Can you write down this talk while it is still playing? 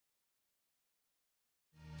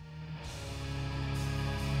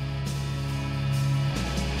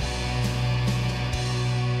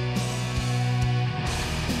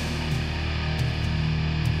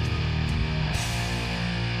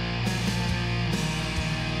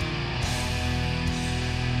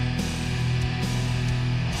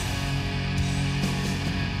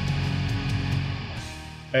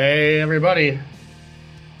Hey, everybody. I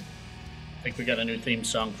think we got a new theme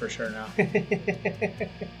song for sure now.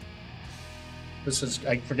 This is,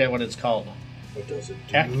 I forget what it's called. What does it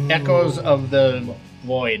do? Echoes of the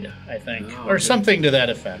Void, I think. Oh, or okay. something to that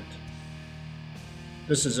effect.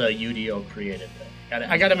 This is a UDO created thing.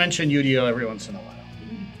 I got to mention UDO every once in a while.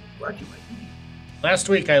 Rocky might Last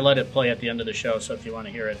week I let it play at the end of the show, so if you want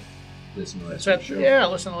to hear it. listen to last That, week's show. yeah,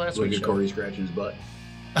 listen to last Look week's at show. Corey scratching his butt.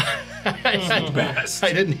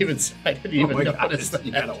 I didn't even notice that.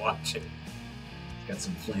 You gotta watch it. It's got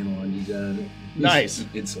some flannel undies on it. Nice.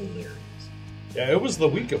 It's hilarious. Yeah, it was the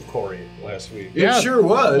week of Corey last week. Yeah. It sure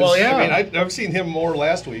was. Well, yeah. I mean, I've seen him more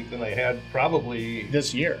last week than I had probably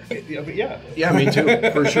This year. Yeah, but yeah. Yeah, me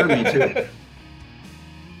too. For sure, me too.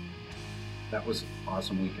 That was an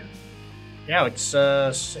awesome weekend. Yeah, it's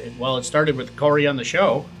it started with Corey on the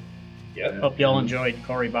show. Yeah. Hope y'all enjoyed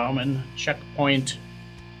Corey Bauman, checkpoint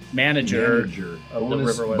manager of the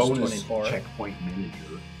River West 24. Checkpoint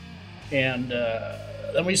manager. And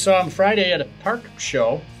then we saw him Friday at a park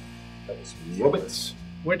show, That was Robots.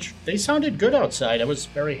 which they sounded good outside. I was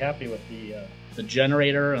very happy with the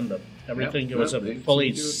generator and the everything. Yep, it was yep, a they fully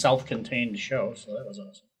seemed good. self-contained show, so that was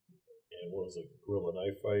awesome. It was a gorilla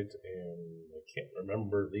knife fight, and I can't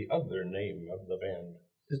remember the other name of the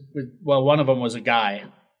band. Well, one of them was a guy,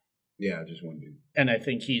 Yeah, just one dude. and I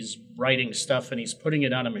think he's writing stuff and he's putting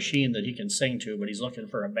it on a machine that he can sing to, but he's looking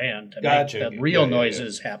for a band to Gotcha. make the real Yeah, yeah,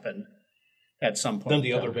 noises happen at some point. Then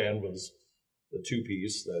the other band was the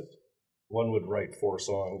two-piece that one would write 4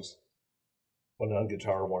 songs, one on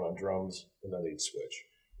guitar, one on drums, and then they'd switch.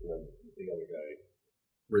 And then the other guy.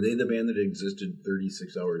 Were they the band that existed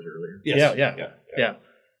 36 hours earlier? Yes. Yeah.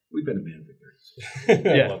 We've been a band for 36.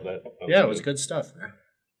 I Yeah. love that. Yeah, it was good stuff.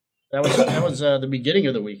 That was the beginning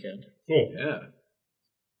of the weekend. Yeah.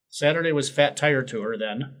 Saturday was Fat Tire Tour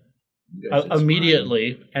then. You guys did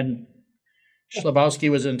Immediately, and Schlabowski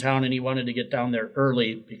was in town and he wanted to get down there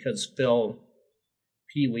early because Phil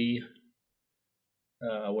Pee-wee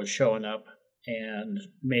was showing up and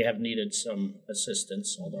may have needed some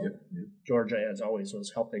assistance, although Georgia, as always,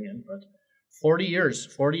 was helping him. But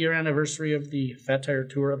 40-year anniversary of the Fat Tire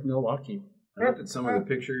Tour of Milwaukee. I looked at some of the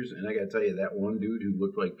pictures, and I got to tell you, that one dude who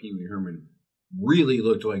looked like Pee Wee Herman really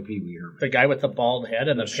looked like Pee Wee Herman. The guy with the bald head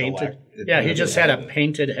and the painted. Yeah, he just had a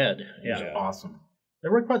painted head. Yeah, It was awesome.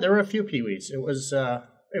 there were a few Pee-wees. It was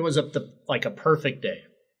up to like a perfect day.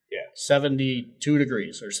 Yeah. 72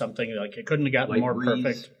 degrees or something. Like it couldn't have gotten Light more breeze.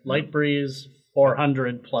 perfect. Light breeze,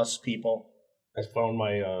 400 plus people. I found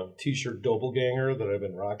my t-shirt doppelganger that I've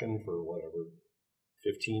been rocking for,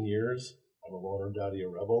 15 years. I'm a loner, Daddy, a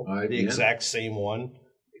rebel. The yeah. exact same one,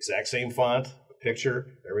 exact same font, picture,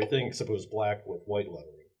 everything, except it was black with white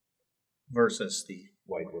lettering. Versus the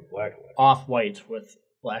White with black lettering. off-white with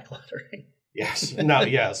black lettering. Yes. Now,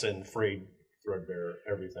 yes, and frayed, threadbare,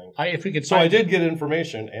 everything. If we could So I find, did get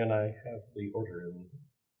information, and I have the order in.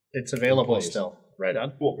 it's available place. still. Right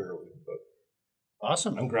on. Well, barely, but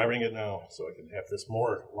Awesome. I'm grabbing it now so I can have this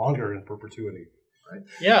longer in perpetuity. Right?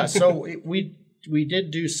 Yeah, so we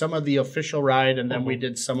did do some of the official ride, and then we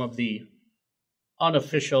did some of the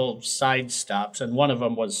unofficial side stops, and one of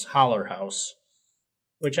them was Holler House,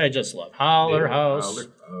 which I just love. Holler House.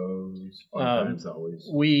 Fun times always.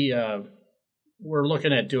 We're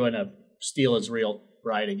looking at doing a Steel is Real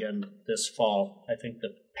ride again this fall. I think the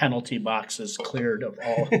penalty box is cleared of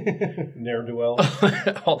all Ne'er-do-well.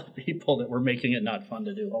 all the people that were making it not fun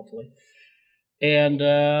to do, hopefully. And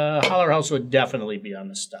Holler House would definitely be on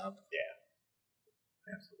the stop.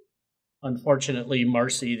 Yeah. Absolutely. Unfortunately,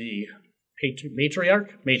 Marcy, the matriarch,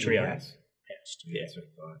 Yes. passed. That's what I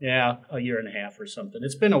thought. Yeah, a year and a half or something.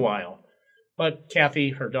 It's been a while. But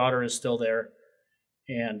Kathy, her daughter, is still there.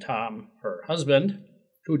 And Tom, her husband,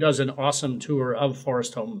 who does an awesome tour of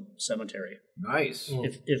Forest Home Cemetery. Nice.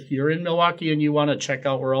 If you're in Milwaukee and you want to check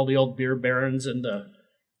out where all the old beer barons and the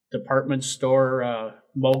department store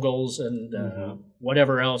moguls and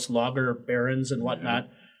whatever else, logger barons and whatnot,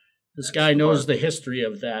 this guy knows the history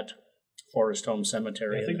of that Forest Home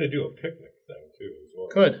Cemetery. I think they do a picnic thing, too, as well.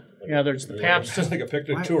 Could. Yeah, there's the Pabst. It's like a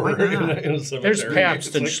picnic Why tour not? in a cemetery. There's Pabst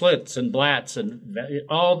It's and like- Schlitz and Blatz and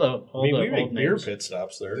all the we old make beer names. pit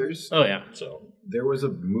stops there. Oh, yeah. So There was a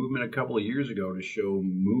movement a couple of years ago to show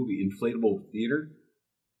inflatable theater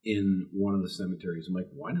in one of the cemeteries. I'm like,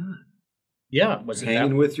 why not? Yeah. Was it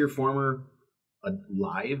Hanging that? with your former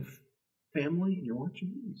live family and you're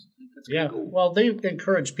watching movies. That's Yeah. cool. Well, they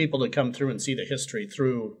encourage people to come through and see the history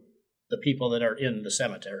through the people that are in the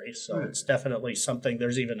cemetery. So Right. it's definitely something.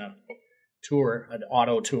 There's even a tour, an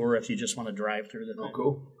auto tour, if you just want to drive through the Oh, thing.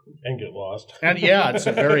 cool. and get lost. And yeah, it's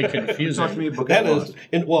a very Talk to me confusing. about That Getting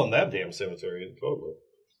is Lost. in that damn cemetery, totally.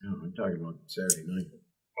 No, I'm talking about Saturday night.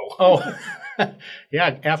 Oh,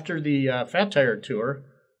 yeah. After the Fat Tire tour,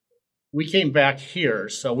 we came back here,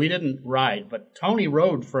 so we didn't ride, but Tony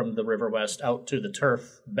rode from the River West out to the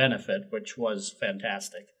turf benefit, which was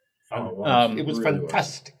fantastic. It was really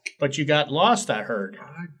fantastic. But you got lost, I heard.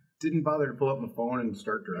 I didn't bother to pull up my phone and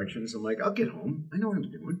start directions. I'm like, I'll get home. I know what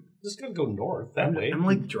I'm doing. Just gotta go north that way. I'm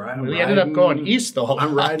like driving. We ended up going east the whole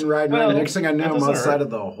I'm riding. Well, The next thing I know, I'm outside hurt. of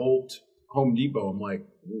the Holt Home Depot. I'm like,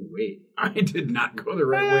 oh, wait, I did not go the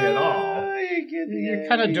right way at all. You're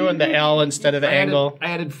kind of doing the L instead of the angle.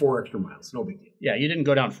 I added 4 extra miles. No big deal. Yeah, you didn't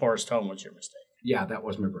go down Forest Home, was your mistake. Yeah, that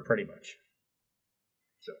was my birthday. Pretty much.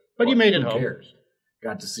 So, but you made it who home. Cares?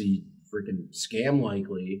 Got to see freaking Scam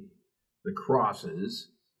Likely, the Crosses,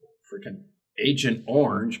 freaking Agent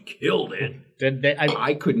Orange killed it. Did they?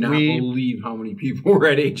 I could not believe how many people were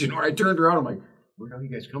at Agent Orange. I turned around. I'm like, where the hell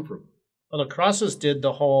you guys come from? Well, the Crosses did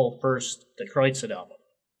the whole first, the Kreutzit album.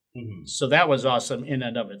 Mm-hmm. So that was awesome in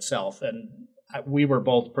and of itself. And we were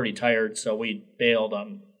both pretty tired, so we bailed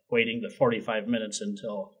on waiting the 45 minutes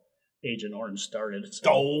until Agent Orange started.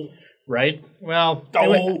 So, right? Well,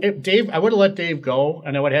 Dave, I would have let Dave go,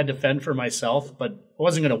 and I would have had to fend for myself, but I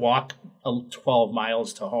wasn't going to walk 12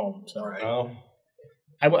 miles to home. So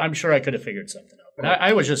I'm sure I could have figured something out. But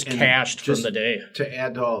I was just cashed from the day. To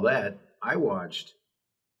add to all that, I watched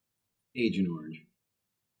Agent Orange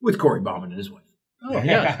with Corey Bauman and his wife. Oh,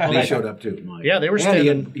 yeah. They showed up too. Yeah, they were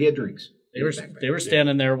standing. He had drinks. They were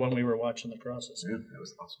standing there when we were watching the Crosses. Yeah, that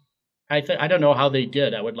was awesome. I don't know how they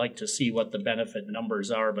did. I would like to see what the benefit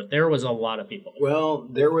numbers are, but there was a lot of people. Well,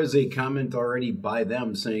 there was a comment already by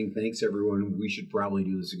them saying, thanks, everyone. We should probably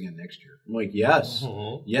do this again next year. I'm like, yes.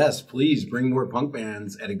 Mm-hmm. Yes, please bring more punk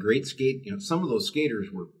bands at a great skate. You know, some of those skaters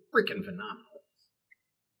were freaking phenomenal.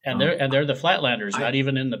 And they're the Flatlanders, not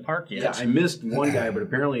even in the park yet. Yeah, I missed one guy, but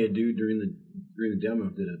apparently a dude during the demo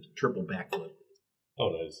did a triple backflip. Oh,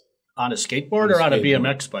 nice. On a skateboard or on a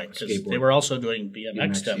BMX bike? Because they were also doing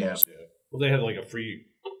BMX demos. Yeah. Well, they had like a free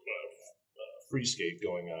skate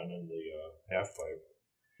going on in the half pipe.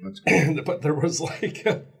 That's cool. But there was like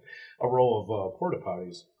a row of porta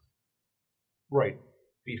potties right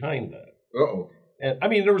behind that. Uh-oh. And I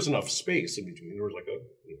mean, there was enough space in between. There was like a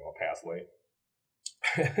pathway.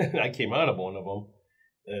 I came out of one of them,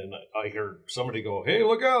 and I heard somebody go, "Hey,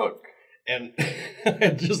 look out!" And I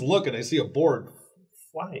just look, and I see a board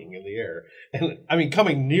flying in the air, and I mean,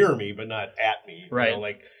 coming near me, but not at me. Right? You know,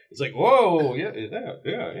 like it's like, whoa, yeah.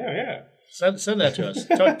 Send that to us.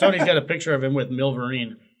 Tony's got a picture of him with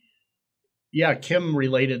Milverine. Yeah, Kim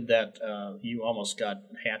related that you almost got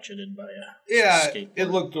hatcheted by a skateboard. It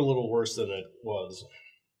looked a little worse than it was.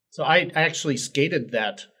 So I actually skated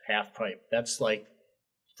that half pipe. That's like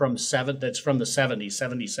that's from the 70s,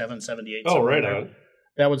 77, 78. Oh, right on.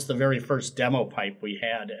 That was the very first demo pipe we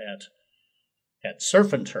had at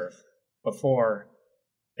Surf and Turf before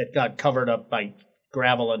it got covered up by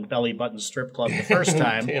gravel and Belly Button Strip Club the first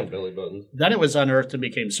time. Damn Belly Buttons. Then it was unearthed and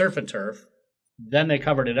became Surf and Turf. Then they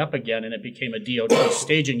covered it up again, and it became a DOT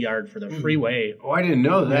staging yard for the freeway. Oh, I didn't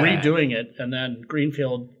know that. Redoing it, and then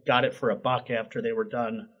Greenfield got it for $1 after they were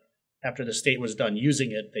done. After the state was done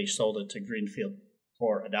using it, they sold it to Greenfield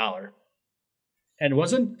for $1. And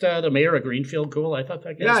wasn't the mayor of Greenfield cool? I thought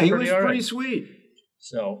that guy was pretty all right. Pretty sweet.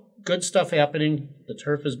 So, good stuff happening. The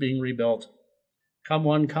turf is being rebuilt. Come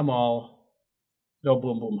one, come all. No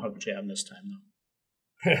boom, boom, hug jam this time,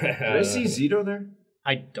 though. Did I see Zito there?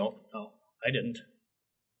 I don't know. I didn't.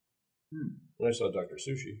 I saw Dr.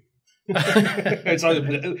 Sushi. It's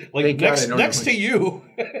like next to you.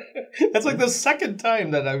 That's like the second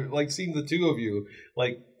time that I've like seen the two of you,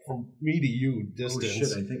 like from me to you distance. Oh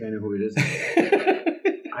shit! I think I know who it is.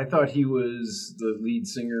 I thought he was the lead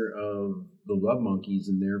singer of the Love Monkeys,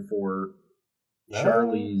 and therefore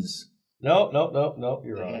Charlie's. No.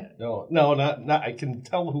 You're wrong. No, not. I can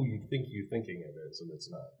tell who you think you're thinking it is, and it's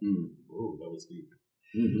not. Ooh, that was deep.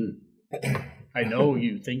 Mm-hmm. I know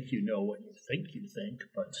you think you know what you think you think,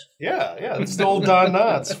 but... Yeah, it's the old Don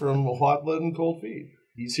Knotts from Hot Lead and Cold Feet.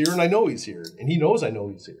 He's here, and I know he's here. And he knows I know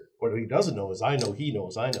he's here. What he doesn't know is I know he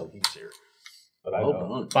knows I know he's here. But I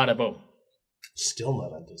know. Bada boom. Still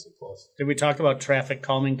not on Disney Plus. Did we talk about traffic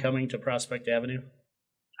calming coming to Prospect Avenue?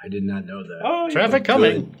 I did not know that. Oh, traffic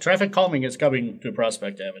calming. Traffic calming is coming to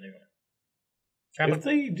Prospect Avenue. If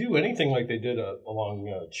they do anything like they did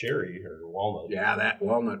along Cherry or Walnut. Yeah, that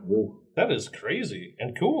Walnut, whoa. That is crazy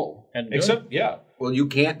and cool. And except, yeah. Well, you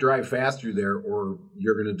can't drive fast through there or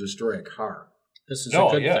you're going to destroy a car. This is a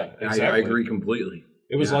good thing. Exactly. I agree completely.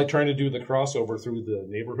 It was like trying to do the crossover through the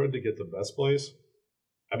neighborhood to get the best place.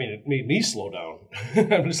 I mean, it made me slow down.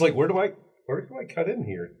 I'm just like, where do I Where do I cut in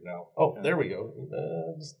here now? Oh, there we go.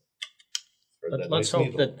 Let's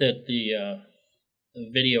hope that the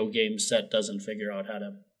video game set doesn't figure out how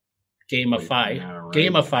to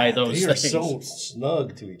gamify those they are things. so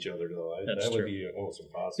snug to each other, though. That's that would true. be almost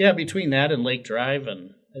impossible. Yeah, between that and Lake Drive, and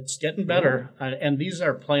it's getting better. And these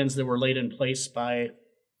are plans that were laid in place by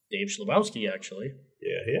Dave Schlabowski, actually.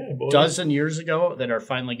 Yeah, boy. Dozen years ago that are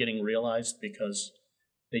finally getting realized because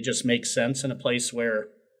they just make sense in a place where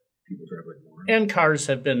People drive like more. and cars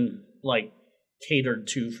have been like catered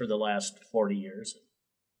to for the last 40 years.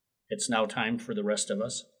 It's now time for the rest of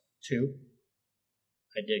us too.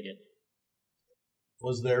 I dig it.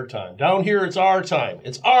 Was their time. Down here, it's our time.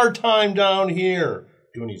 It's our time down here.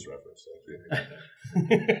 Goonies reference.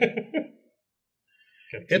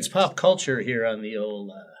 It's pop culture here on the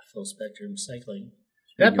old Full Spectrum Cycling.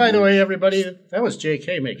 That, by the way, everybody, that was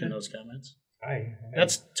JK making those comments. Hi.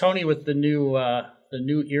 That's Tony with the new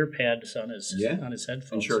ear pads on his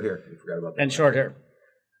headphones. And short hair. You forgot about that. And short hair.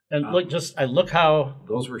 And look how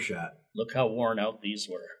Those were shot. look how worn out these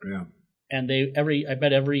were. Yeah. And I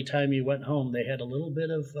bet every time you went home, they had a little bit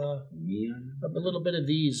of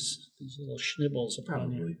these little schnibbles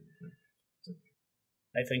upon you. Probably.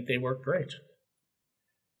 I think they work great.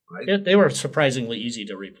 They were surprisingly easy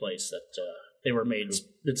to replace. That they were made.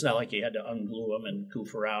 It's not like you had to unglue them and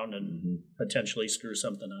goof around and potentially screw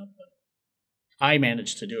something up. But I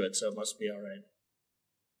managed to do it, so it must be all right.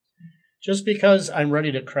 Just because I'm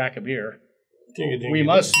ready to crack a beer, we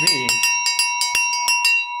must be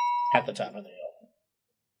at the top of the hill.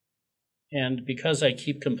 And because I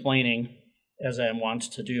keep complaining, as I am wont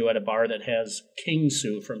to do at a bar that has King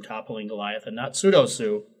Sue from Toppling Goliath and not Pseudo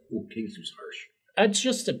Sue. Oh, King Sue's harsh. It's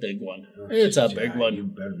just a big one. It's a big one. You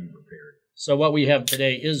better be prepared. So what we have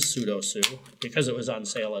today is Pseudo Sue, because it was on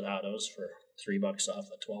sale at Otto's for $3 off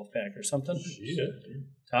a 12-pack or something. Yeah.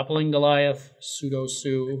 Toppling Goliath, Pseudo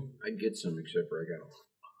Sue. I'd get some, except for I got a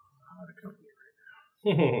lot of company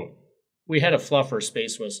right now. We had a fluffer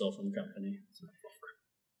Space Whistle from Company.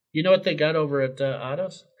 You know what they got over at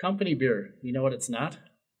Otto's? Company beer. You know what it's not?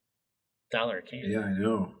 $1 a can. Yeah, I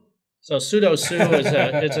know. So Pseudo Sue is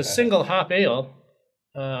it's a single hop ale,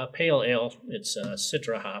 pale ale. It's a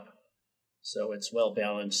Citra hop, so it's well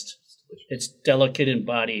balanced. It's delicate in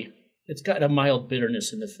body. It's got a mild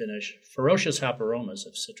bitterness in the finish. Ferocious hop aromas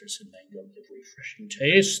of citrus and mango give refreshing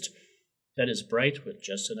taste that is bright with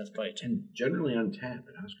just enough bite. And generally on tap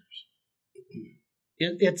at Oscars.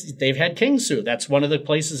 They've had King Sue. That's one of the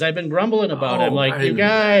places I've been grumbling about. Oh, I'm like, you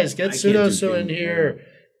guys, get Pseudo Sue King in here.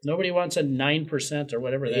 Nobody wants a 9% or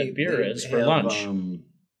whatever that beer is for lunch.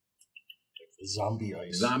 Zombie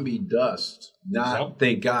ice. Zombie dust.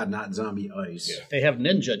 Thank God, not zombie ice. Yeah. They have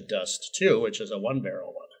Ninja Dust, too, which is a 1-barrel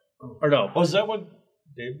one. Or no. Oh, is that what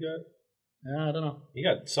Dave got? I don't know. He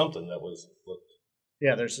got something that looked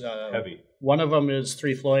yeah, there's heavy. One of them is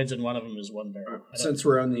 3 Floyds and one of them is 1-barrel. Since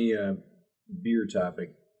we're on the beer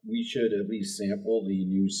topic, we should at least sample the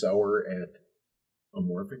new sour at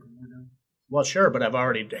Amorphic. Well, sure, but I've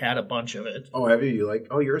already had a bunch of it. Oh, have you?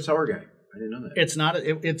 You're a sour guy. I didn't know that. It's not.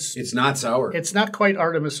 It's not sour. It's not quite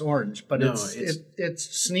Artemis Orange, but No,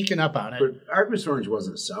 it's sneaking up on it. But Artemis Orange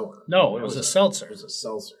wasn't sour. No, it was a seltzer. It was a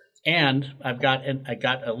seltzer. And I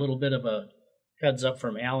got a little bit of a heads up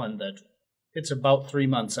from Alan that it's about 3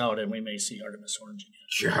 months out, and we may see Artemis Orange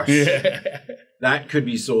again. Gosh. That could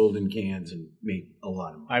be sold in cans and make a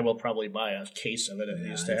lot of money. I will probably buy a case of it at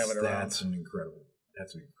least to have it around. That's an incredible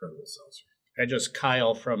seltzer. I just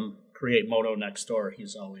Kyle from Create Moto next door.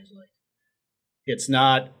 He's always like, it's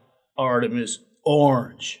not Artemis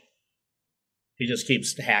Orange. He just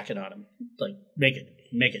keeps hacking on him. Like, make it.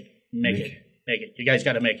 You guys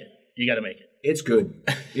got to make it. You got to make it. It's good.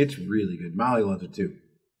 It's really good. Molly loves it too.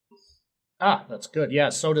 Ah, that's good. Yeah,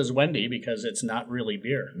 so does Wendy because it's not really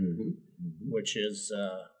beer, which is,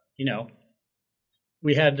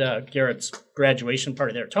 we had Garrett's graduation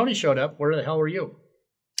party there. Tony showed up. Where the hell were you?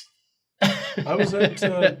 I was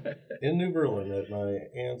in New Berlin at my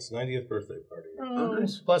aunt's 90th birthday party. Oh,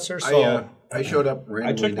 nice. Bless her soul. I showed up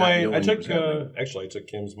randomly. I took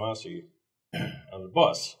Kim's Mossy on the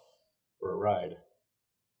bus for a ride.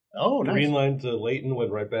 Oh, nice. Green line to Layton,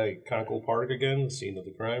 went right back at Conkle Park again, the scene of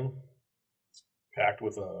the crime. Packed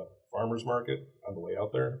with a farmer's market on the way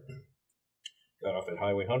out there. Got off at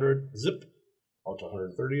Highway 100, zip, out to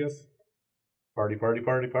 130th. Party.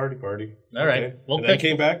 All right. And then I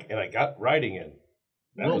came back and I got riding in.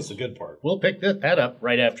 That was the good part. We'll pick that up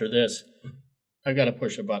right after this. I got to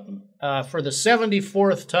push a button. For the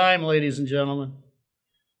 74th time, ladies and gentlemen.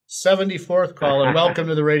 74th caller. Welcome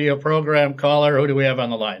to the radio program, caller. Who do we have on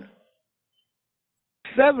the line?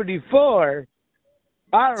 74?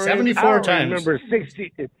 74 times.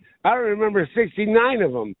 I remember 69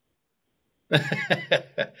 of them.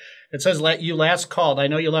 It says you last called. I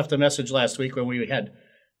know you left a message last week when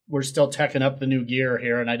we're still teching up the new gear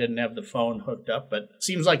here, and I didn't have the phone hooked up, but it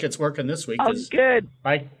seems like it's working this week. Oh, good.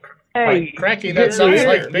 By cracky, that sounds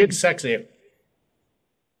like big sexy.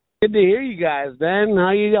 Good to hear you guys, Ben.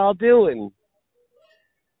 How you all doing?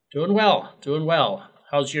 Doing well.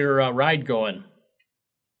 How's your ride going?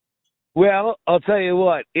 Well, I'll tell you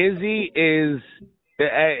what. Izzy's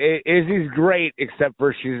great, except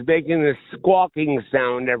for she's making this squawking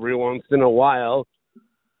sound every once in a while.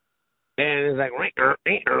 And it's like,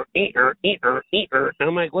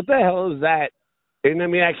 I'm like, what the hell is that? And I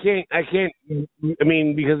mean, I can't,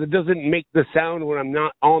 because it doesn't make the sound when I'm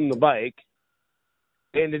not on the bike.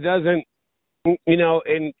 And it doesn't, and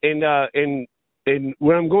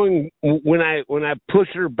when I'm going, when I push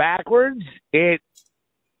her backwards, it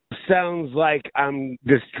sounds like I'm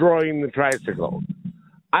destroying the tricycle.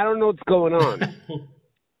 I don't know what's going on,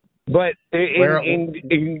 but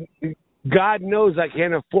God knows I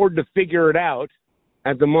can't afford to figure it out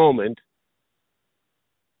at the moment.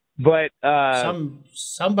 But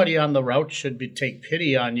somebody on the route should take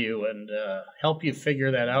pity on you and help you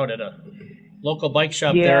figure that out at a local bike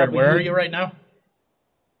shop there. And where are you right now?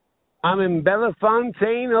 I'm in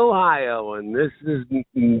Bellefontaine, Ohio, and this does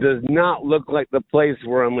not look like the place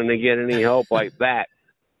where I'm going to get any help like that.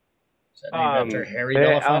 Is that named after Harry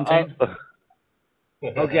Bellefontaine?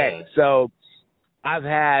 Okay, so I've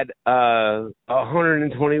had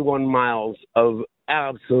 121 miles of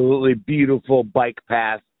absolutely beautiful bike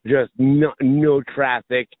paths, just no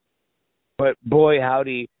traffic. But boy,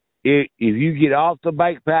 howdy, if you get off the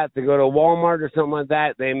bike path to go to Walmart or something like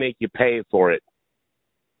that, they make you pay for it.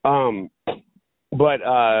 But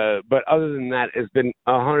other than that, it's been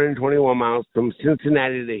 121 miles from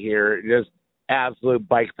Cincinnati to here, just absolute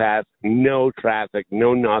bike path, no traffic,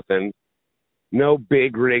 no nothing, no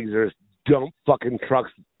big rigs or dump fucking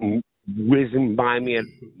trucks whizzing by me at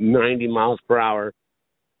 90 miles per hour.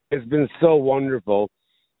 It's been so wonderful.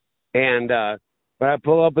 And, but I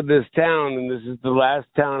pull up at this town, and this is the last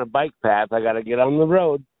town of bike path. I got to get on the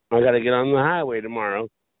road. I got to get on the highway tomorrow.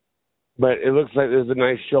 But it looks like there's a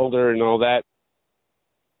nice shoulder and all that.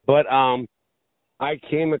 But I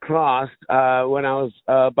came across, when I was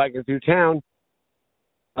biking through town,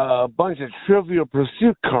 a bunch of Trivial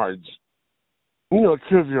Pursuit cards. You know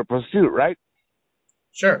Trivial Pursuit, right?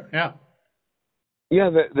 Sure, yeah. Yeah,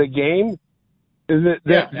 the game.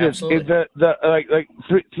 Absolutely. Like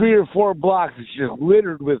three or four blocks is just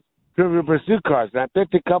littered with Trivial Pursuit cards. And I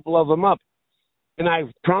picked a couple of them up. And I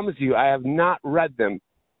promise you, I have not read them.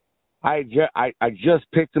 I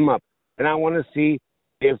just picked them up, and I want to see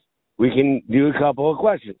if we can do a couple of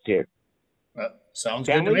questions here. Sounds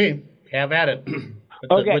good to me. Have at it.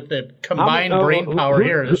 With the combined brain power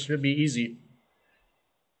here, this should be easy.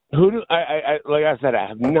 Like I said, I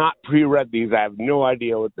have not pre-read these. I have no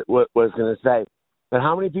idea what it's going to say. But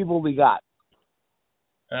how many people we got?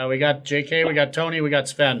 We got JK, we got Tony, we got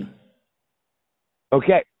Sven.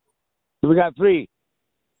 Okay, so we got three.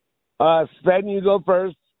 Sven, you go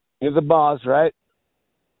first. You're the boss, right?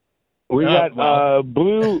 We got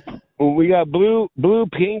blue. We got blue,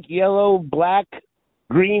 pink, yellow, black,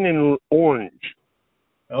 green, and orange.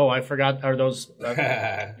 Oh, I forgot. Are those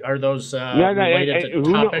related to who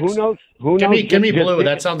topics? Who knows? Give me blue.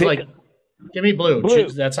 That sounds like. Give me blue.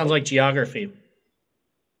 That sounds like geography.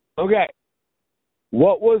 Okay.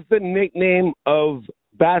 What was the nickname of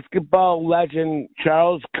basketball legend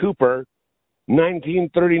Charles Cooper?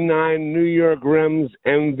 1939 New York Rams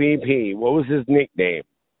MVP. What was his nickname?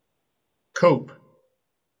 Coop.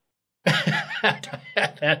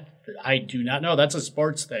 That I do not know. That's a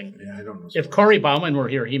sports thing. Yeah, I don't know. If Corey Bauman were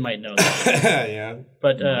here, he might know that. Yeah.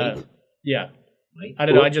 But yeah, I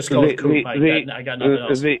don't know. I just go with Coop. I got nothing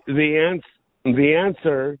else. The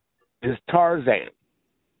answer is Tarzan.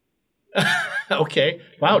 Okay.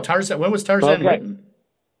 Wow, Tarzan. When was Tarzan written?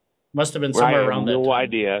 Must have been somewhere around that time. No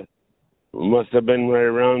idea. Must have been right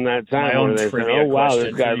around that time. My own trivia wow,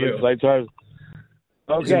 this guy looks like Tarzan.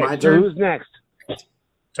 Okay, my turn? Who's next?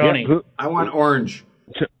 Tony. Yeah, I want orange.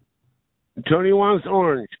 Tony wants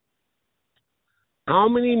orange. How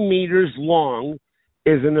many meters long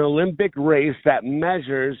is an Olympic race that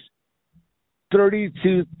measures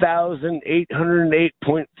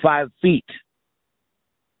 32,808.5 feet?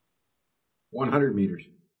 100 meters.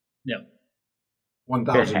 Yeah.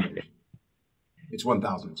 1,000 meters. It's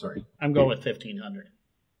 1,000, sorry. I'm going with 1,500.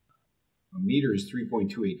 A meter is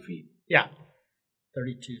 3.28 feet. Yeah.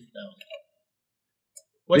 32,000.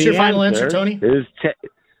 What's your final answer, Tony? The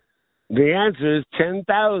answer is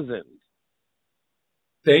 10,000.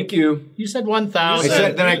 Thank you. You said I 1,000.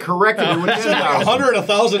 said, then I corrected it with 10,000. 100,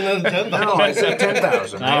 1,000, and 10,000. No, I said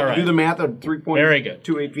 10,000. All right. Do the math of 3.28 Very good.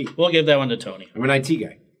 feet. We'll give that one to Tony. I'm an IT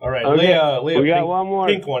guy. All right, Okay. lay a We got pink, one more.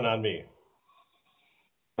 pink one on me.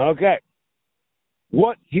 Okay.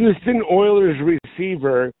 What Houston Oilers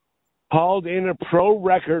receiver hauled in a pro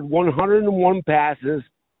record 101 passes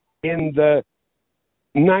in the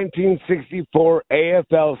 1964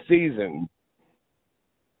 AFL season?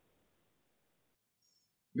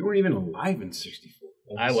 You weren't even alive in 64.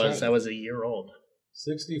 I was a year old.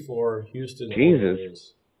 64 Houston Jesus.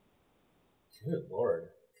 Oilers. Good Lord.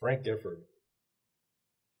 Frank Gifford.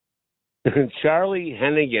 Charlie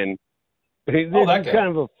Hennigan. This that is guy. kind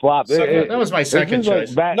of a flop. Second- That was my This second is like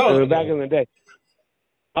choice. back in the day.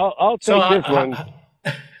 I'll take So, this one.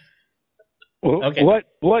 Okay.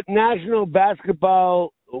 What national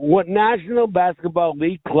basketball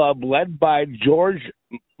league club led by George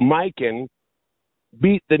Mikan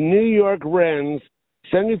beat the New York Rens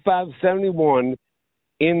 75-71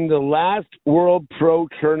 in the last World Pro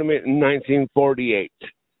Tournament in 1948?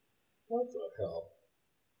 What the hell?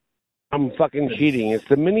 I'm fucking cheating. It's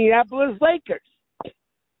the Minneapolis Lakers.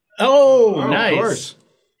 Oh, Oh, nice. Of course.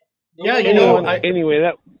 Yeah, you know, Anyway,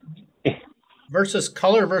 that versus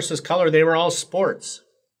color, they were all sports.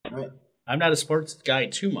 Right. I'm not a sports guy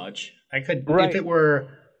too much. I could, Right. if it were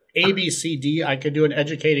A, B, C, D, I could do an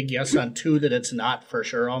educated guess on two that it's not for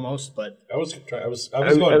sure almost, but I was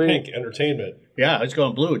going pink, entertainment. yeah, I was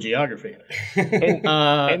going blue, geography.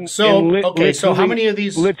 and So how many of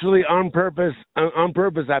these? Literally on purpose,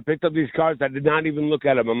 I picked up these cards. I did not even look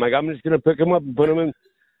at them. I'm like, I'm just gonna pick them up and put them in.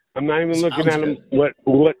 I'm not even looking Sounds at them.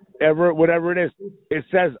 Whatever it is, it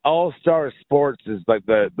says All Star Sports is like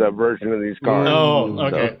the version of these cards. Oh,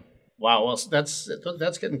 okay. Wow, well, that's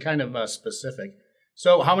getting kind of specific.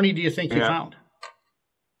 So how many do you think you found?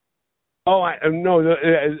 Oh, I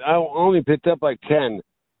only picked up like 10,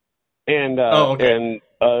 and okay.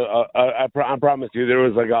 I promise you there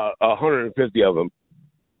was like 150 of them.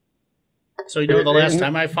 So you know, the last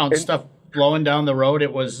time I found stuff blowing down the road,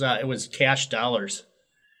 it was cash dollars,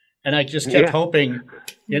 and I just kept hoping.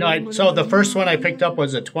 You know, so the first one I picked up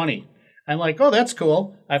was a 20. I'm like, oh, that's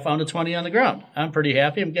cool. I found a 20 on the ground. I'm pretty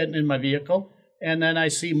happy. I'm getting in my vehicle, and then I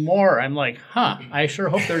see more. I'm like, I sure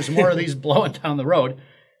hope there's more of these blowing down the road.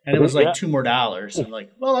 And it was like $2 more. I'm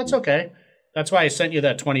like, well, that's okay. That's why I sent you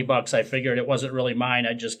that $20. I figured it wasn't really mine.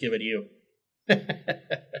 I'd just give it to you.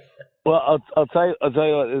 Well, I'll tell you what.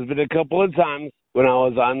 There's been a couple of times when I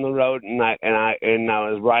was on the road and I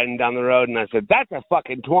was riding down the road and I said, "That's a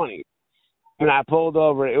fucking 20." And I pulled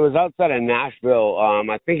over. It was outside of Nashville.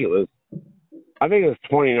 I think it was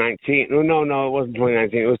 2019. No, it wasn't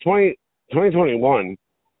 2019. It was 2021.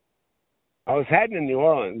 I was heading to New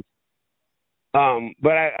Orleans.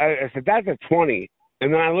 But I said, "That's a 20."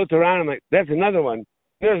 And then I looked around. I'm like, "That's another one.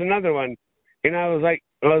 There's another one." And I was like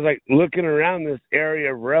looking around this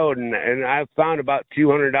area of road, and I found about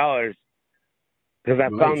 $200 because I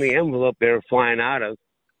found the envelope they were flying out of,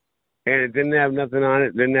 and it didn't have nothing on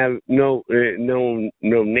it. Didn't have no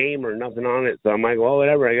name or nothing on it. So I'm like, well,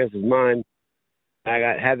 whatever. I guess it's mine. I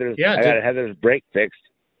got Heather's. I got Heather's brake fixed.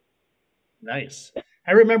 Nice.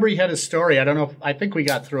 I remember you had a story. I don't know. I think we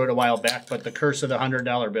got through it a while back, but the curse of the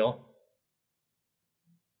 $100 bill.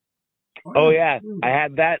 Oh yeah, I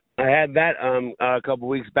had that a couple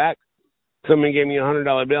weeks back. Someone gave me a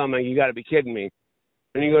 $100 bill. I'm like, you got to be kidding me.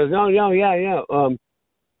 And he goes, no, yeah.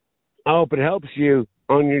 I hope it helps you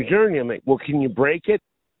on your journey. I'm like, well, can you break it?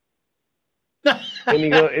 and he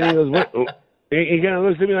goes, what? He kind of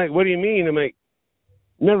looks at me like, what do you mean? I'm like,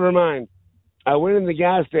 never mind. I went in the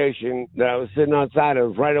gas station that I was sitting outside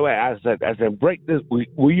of right away. I said, break this.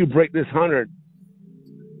 Will you break this 100?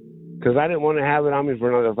 Because I didn't want to have it on me for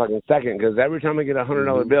another fucking second. Because every time I get a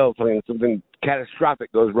 $100 bill, something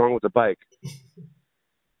catastrophic goes wrong with the bike.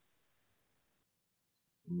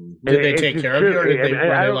 Did they take care of you, or did they?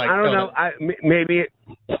 I don't know.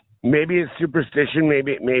 Maybe it's superstition.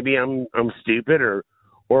 Maybe I'm stupid or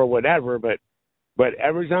whatever. But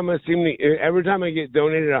every time I get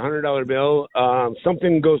donated a $100 bill,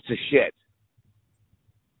 something goes to shit.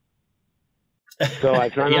 So I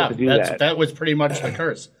try not to do that. That was pretty much the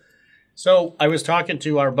curse. So I was talking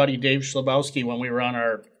to our buddy Dave Schlabowski when we were on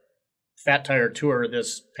our Fat Tire tour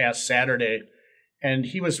this past Saturday, and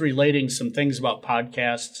he was relating some things about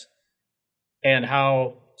podcasts and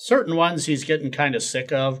how certain ones he's getting kind of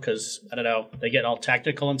sick of because, I don't know, they get all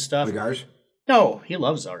technical and stuff. Like ours? No, he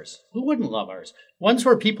loves ours. Who wouldn't love ours? Ones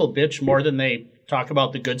where people bitch more than they talk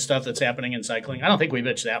about the good stuff that's happening in cycling. I don't think we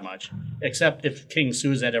bitch that much, except if King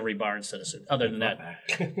Sue's at every bar instead of other than that.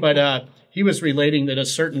 But he was relating that a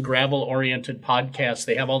certain gravel-oriented podcast,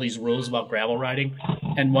 they have all these rules about gravel riding,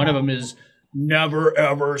 and one of them is never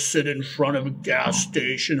ever sit in front of a gas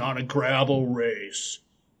station on a gravel race.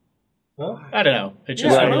 Huh? I don't know. It's Yeah,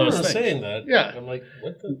 just I one of remember those things. saying that. Yeah. I'm like,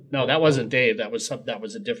 what the? No, that wasn't Dave. That was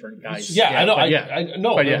a different guy. Yeah, I know. but I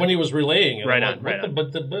know. But yeah. When he was relaying it, Right I'm on, like, right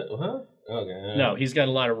what the, huh? Okay. No, he's got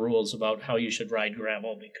a lot of rules about how you should ride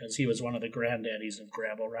gravel because he was one of the granddaddies of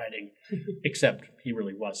gravel riding, except he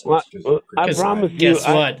really wasn't. Well, I 'Cause promise you, guess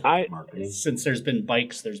what? Marketing. Since there's been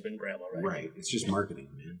bikes, there's been gravel riding. Right. It's just marketing,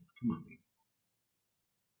 man. Come on, man.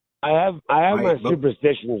 I have my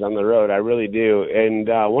superstitions on the road. I really do, and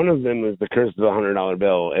one of them is the curse of the $100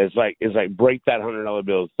 bill. It's like break that $100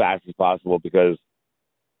 bill as fast as possible because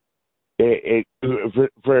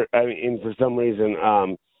for some reason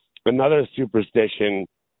another superstition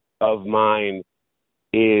of mine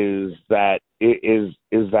is that if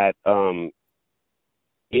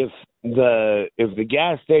the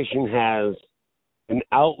gas station has an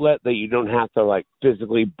outlet that you don't have to like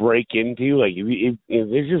physically break into, like if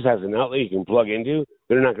it just has an outlet you can plug into,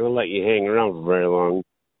 they're not going to let you hang around for very long.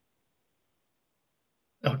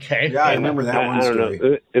 Okay. Yeah, I remember that one story. I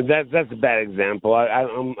don't know. That's a bad example.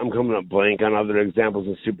 I'm coming up blank on other examples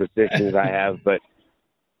of superstitions I have, but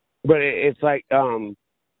it's like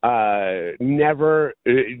never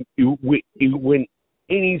when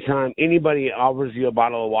anytime anybody offers you a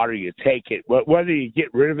bottle of water, you take it. Whether you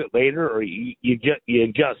get rid of it later or you just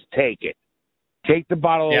take it. Take the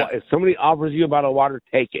bottle. Yeah. If somebody offers you a bottle of water,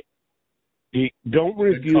 take it. You don't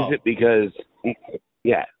refuse it because,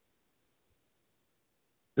 yeah.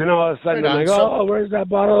 Then all of a sudden, I'm like, oh, where's that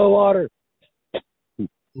bottle of water?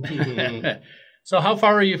 So how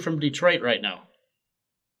far are you from Detroit right now?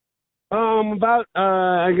 About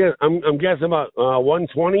I'm guessing about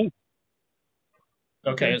 120.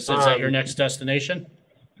 Okay, is that your next destination?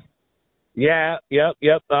 Yeah, yep.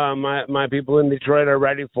 My people in Detroit are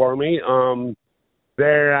ready for me.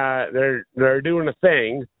 They're doing a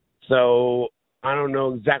thing, so I don't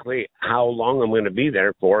know exactly how long I'm going to be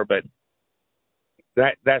there for, but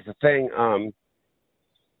that's the thing.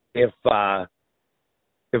 If I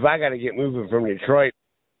got to get moving from Detroit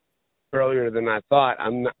earlier than I thought,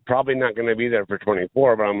 I'm probably not going to be there for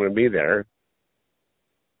 24, but I'm going to be there.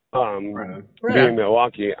 In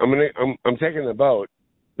Milwaukee, I'm taking the boat.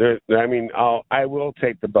 I will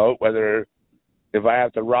take the boat. Whether if I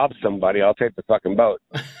have to rob somebody, I'll take the fucking boat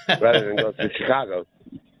rather than go to Chicago.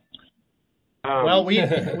 Well, we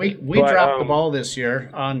dropped the ball this year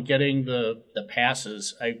on getting the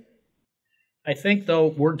passes. I think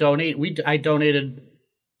though I donated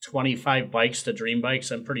 25 bikes to Dream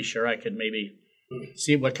Bikes. I'm pretty sure I could maybe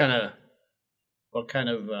see what kind of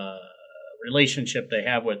relationship they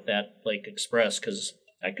have with that Lake Express, because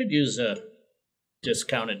I could use a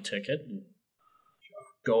discounted ticket and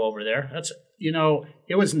go over there.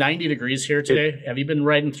 It was 90 degrees here today. Have you been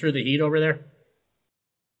riding through the heat over there?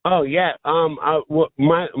 Oh yeah.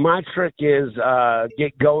 My trick is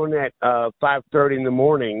get going at 5:30 in the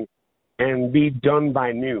morning and be done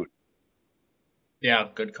by noon. Yeah,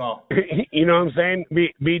 good call. You know what I'm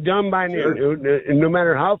saying? Be done by noon. Sure. No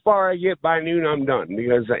matter how far I get by noon, I'm done,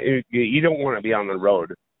 because you don't want to be on the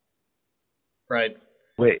road. Right.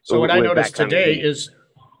 So what I noticed today is,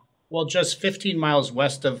 just 15 miles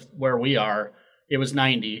west of where we are, it was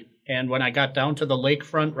 90. And when I got down to the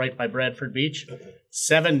lakefront right by Bradford Beach,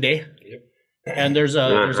 70. Yep. And there's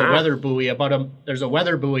a weather buoy about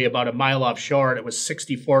a mile offshore, and it was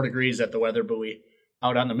 64 degrees at the weather buoy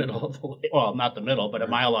out on the middle of the lake. Well, not the middle, but a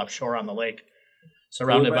mile offshore on the lake,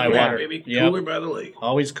 surrounded by water. Cooler by the lake.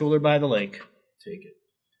 Always cooler by the lake. Take it.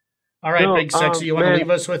 All right, Big Sexy, you want to leave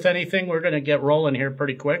us with anything? We're going to get rolling here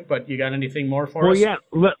pretty quick, but you got anything more for us?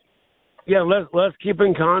 Let's keep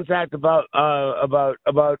in contact about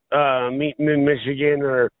meeting in Michigan,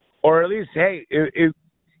 or at least, hey,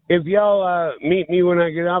 if y'all meet me when I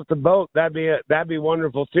get off the boat, that'd be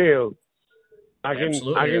wonderful too. I can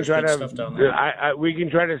try to we can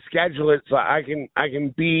try to schedule it so I can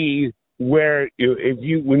be where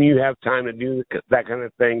when you have time to do that kind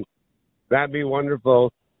of thing. That'd be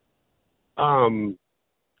wonderful.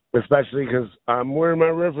 Especially because I'm wearing my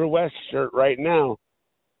River West shirt right now.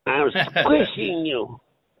 I was squishing you.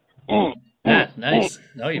 Nice.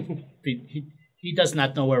 No, he does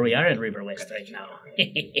not know where we are in River West right now.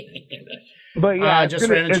 But yeah, it's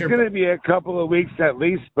going to be a couple of weeks at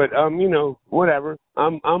least. But whatever.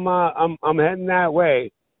 I'm heading that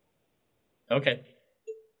way. Okay.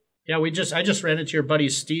 Yeah, I just ran into your buddy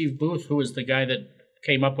Steve Booth, who was the guy that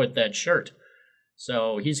came up with that shirt.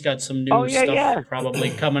 So he's got some new stuff probably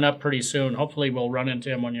coming up pretty soon. Hopefully we'll run into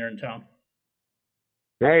him when you're in town.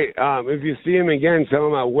 Hey, if you see him again, tell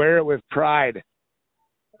him I wear it with pride.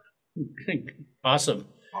 Awesome.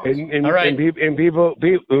 And, all right. And people,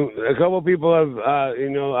 a couple of people have,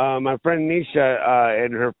 my friend Nisha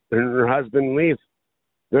and her husband Leaf,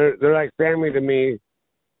 they're like family to me.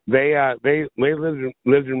 They lived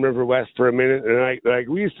in River West for a minute, and they're like,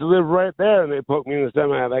 we used to live right there, and they poked me in the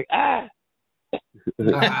stomach. I'm like,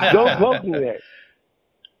 don't poke me there.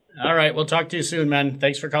 All right, we'll talk to you soon, man.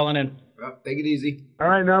 Thanks for calling in. Well, take it easy. All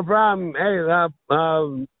right, no problem. Hey,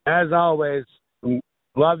 as always,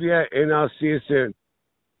 love you, and I'll see you soon.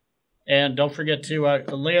 And don't forget to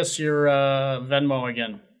lay us your Venmo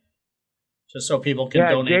again, just so people can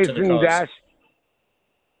donate to the cause.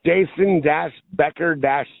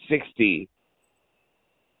 Jason-Becker-60.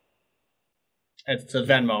 It's a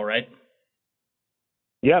Venmo, right?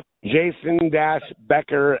 Yep,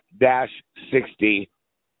 Jason-Becker-60.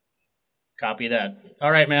 Copy that.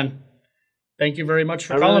 All right, man. Thank you very much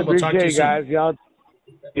for calling. We'll talk to you soon. Guys. Y'all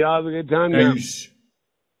have a good time. Peace.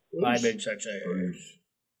 Bye, Big Sexy.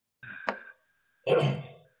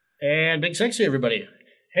 And Big Sexy, everybody.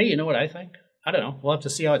 Hey, you know what I think? I don't know. We'll have to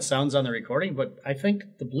see how it sounds on the recording, but I think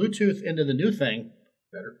the Bluetooth into the new thing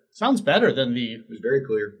sounds better than it was very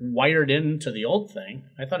clear. Wired into the old thing.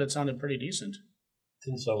 I thought it sounded pretty decent.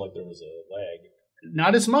 Didn't sound like there was a lag.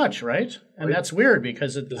 Not as much, right? And that's weird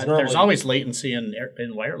because there's always latency in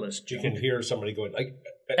wireless. You can hear somebody going like.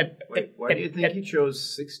 Wait, why do you think he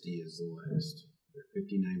chose 60 as the last?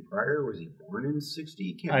 59 prior? Was he born in 60?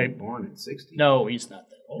 He can't be born in 60. No, he's not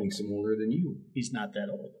that old. Makes him older than you. He's not that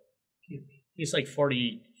old. Can't be. He's like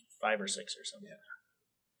 45 or 6 or something.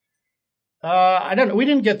 Yeah. I don't know. We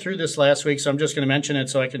didn't get through this last week, so I'm just going to mention it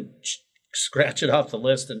so I can scratch it off the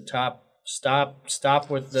list and stop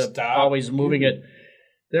with the always moving it.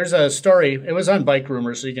 There's a story. It was on Bike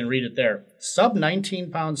Rumors, so you can read it there. Sub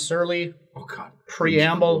 19-pound Surly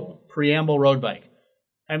preamble road bike.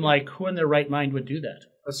 I'm like, who in their right mind would do that?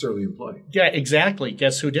 A Surly employee. Yeah, exactly.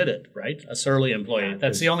 Guess who did it, right? A Surly employee. Yeah,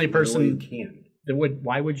 that's the only person that would.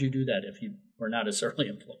 Why would you do that if you were not a Surly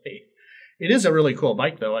employee? It is a really cool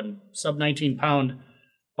bike, though, and sub 19-pound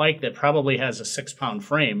bike that probably has a 6-pound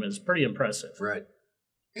frame is pretty impressive. Right.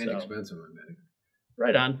 And expensive, I'm betting.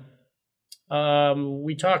 Right on.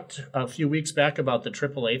 We talked a few weeks back about the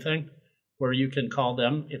AAA thing, where you can call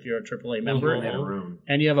them if you're a AAA member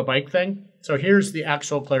and you have a bike thing. So here's the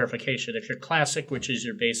actual clarification. If you're classic, which is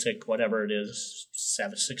your basic, whatever it is,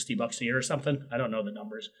 $60 a year or something, I don't know the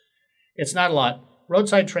numbers. It's not a lot.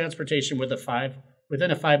 Roadside transportation within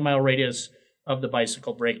a 5-mile radius of the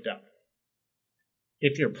bicycle breakdown.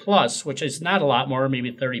 If you're plus, which is not a lot more,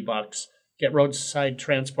 maybe $30, get roadside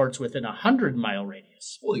transports within a 100-mile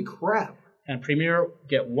radius. Holy crap. And Premier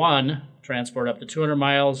get 1 transport up to 200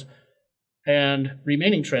 miles, and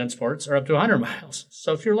remaining transports are up to 100 miles.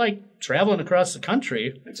 So if you're like traveling across the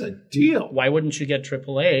country, that's a deal. Why wouldn't you get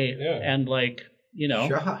AAA? Yeah. And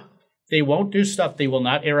they won't do stuff. They will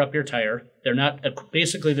not air up your tire. They're not,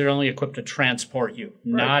 basically they're only equipped to transport you,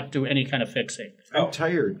 not do any kind of fixing. I'm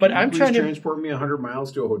tired. But I'm trying to transport me 100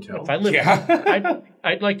 miles to a hotel. If I live,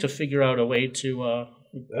 I'd like to figure out a way to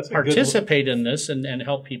participate in this and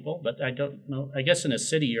help people, but I don't know. I guess in a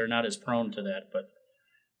city you're not as prone to that, but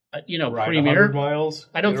ride Premier 100 miles.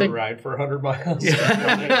 I don't think ride for 100 miles.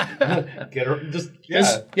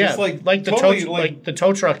 The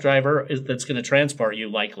tow truck driver that's going to transport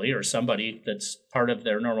you, likely, or somebody that's part of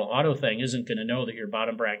their normal auto thing isn't going to know that your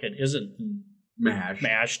bottom bracket isn't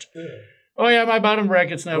mashed. Yeah. Oh yeah, my bottom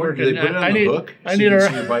bracket's not working. Do they put it on the hook? I need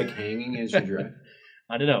your bike hanging as you drive.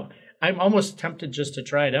 I don't know. I'm almost tempted just to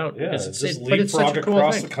try it out. Yeah, it's such a cool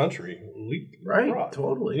across the country. Right,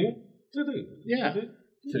 totally. Yeah.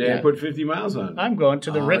 Today I put 50 miles on. I'm going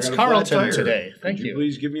to the Ritz-Carlton today. Thank you.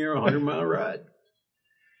 Please give me a 100-mile ride.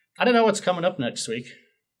 I don't know what's coming up next week.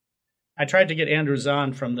 I tried to get Andrew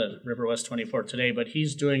Zahn from the River West 24 today, but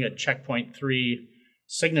he's doing a Checkpoint 3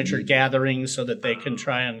 signature gathering so that they can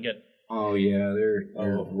try and get... Oh, yeah, they're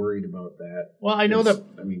worried about that. Well, I know that...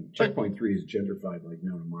 Checkpoint 3 is gentrified like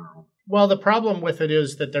no tomorrow. Well, the problem with it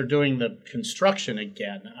is that they're doing the construction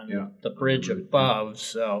again on the bridge above,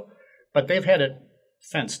 so... But they've had it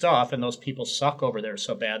fenced off, and those people suck over there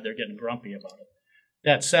so bad they're getting grumpy about it.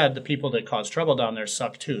 That said, the people that cause trouble down there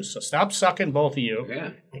suck too. So stop sucking, both of you,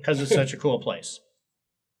 because it's such a cool place.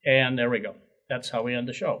 And there we go. That's how we end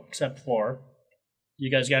the show. Except for, you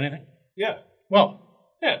guys got anything? Yeah. Well,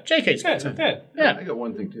 JK's got something. Yeah, I got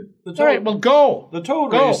one thing too. All right, well, go. The tow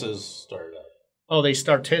races started up. Oh, they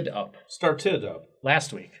started up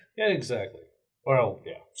last week. Yeah, exactly. Well,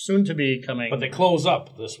 yeah. Soon to be coming. But they close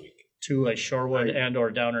up this week. To a Shorewood and or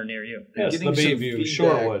Downer near you. Yes, the Bayview,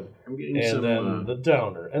 Shorewood, and then the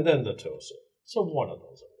Downer, and then the Tosa. So one of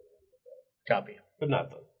those. Copy. But not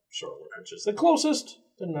the Shorewood, which is the closest,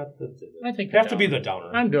 but not the I think have to be the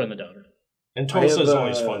Downer. I'm doing the Downer. And Tosa is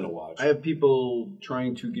always fun to watch. I have people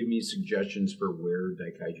trying to give me suggestions for where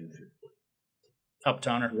Daikaiju should play.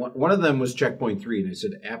 Uptowner. One of them was Checkpoint 3, and I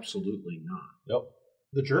said, absolutely not. Nope.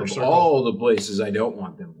 The Jerk Circle. All the places I don't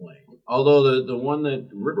want them playing. Although the one that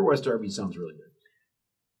River West RV sounds really good.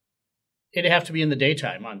 It'd have to be in the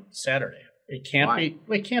daytime on Saturday. It can't be.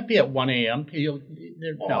 It can't be at 1 a.m.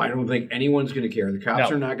 No. I don't think anyone's going to care. The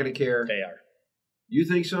cops are not going to care. They are. You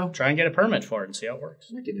think so? Try and get a permit for it and see how it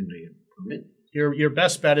works. I didn't get a permit. Your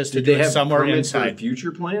best bet is to do it somewhere inside. For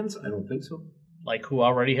future plans? I don't think so. Like who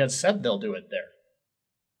already has said they'll do it there.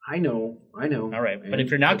 I know. All right, but if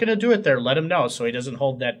you're not going to do it there, let him know so he doesn't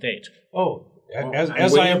hold that date. Oh, as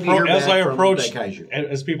I approach,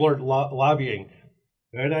 as people are lobbying,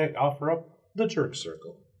 and I offer up the Jerk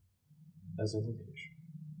Circle as a location.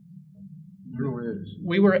 I don't know where it is.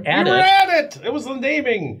 We were at it. It was the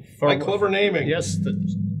naming. My clever naming. Yes, the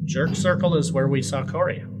Jerk Circle is where we saw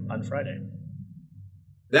Corey on Friday.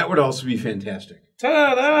 That would also be fantastic.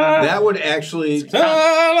 Ta-da! That would actually,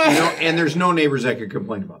 and there's no neighbors that could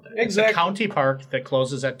complain about that. Exactly. It's a county park that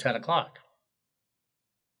closes at 10 o'clock.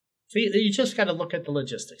 So you just got to look at the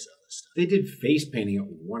logistics of this stuff. They did face painting at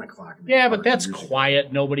 1 o'clock. Yeah, but that's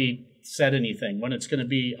quiet. Nobody said anything. When it's going to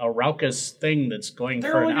be a raucous thing that's going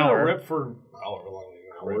for an hour. Rip for however long.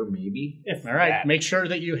 Hour, maybe. All right, make sure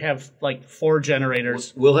that you have like 4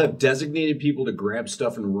 generators. We'll have designated people to grab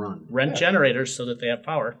stuff and run. Rent generators so that they have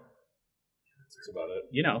power. That's about it.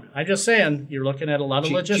 You know, I'm just saying, you're looking at a lot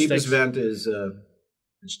of logistics. Cheapest event is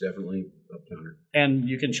it's definitely Uptowner. And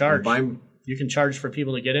you can charge. You can charge for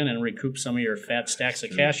people to get in and recoup some of your fat stacks of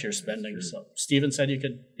cash you're spending. Sure. So Steven said you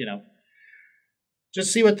could,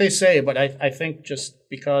 just see what they say. But I think just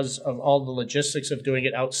because of all the logistics of doing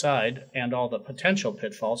it outside and all the potential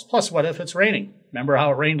pitfalls, plus what if it's raining? Remember how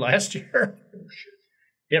it rained last year? Oh, shit.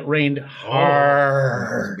 It rained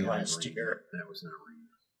hard last year. That was not raining.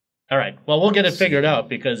 All right. Well, we'll get it figured out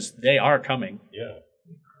because they are coming. Yeah.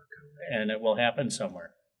 And it will happen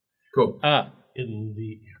somewhere. Cool. In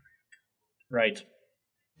the area. Right.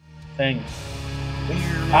 Thing.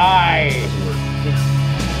 Hi.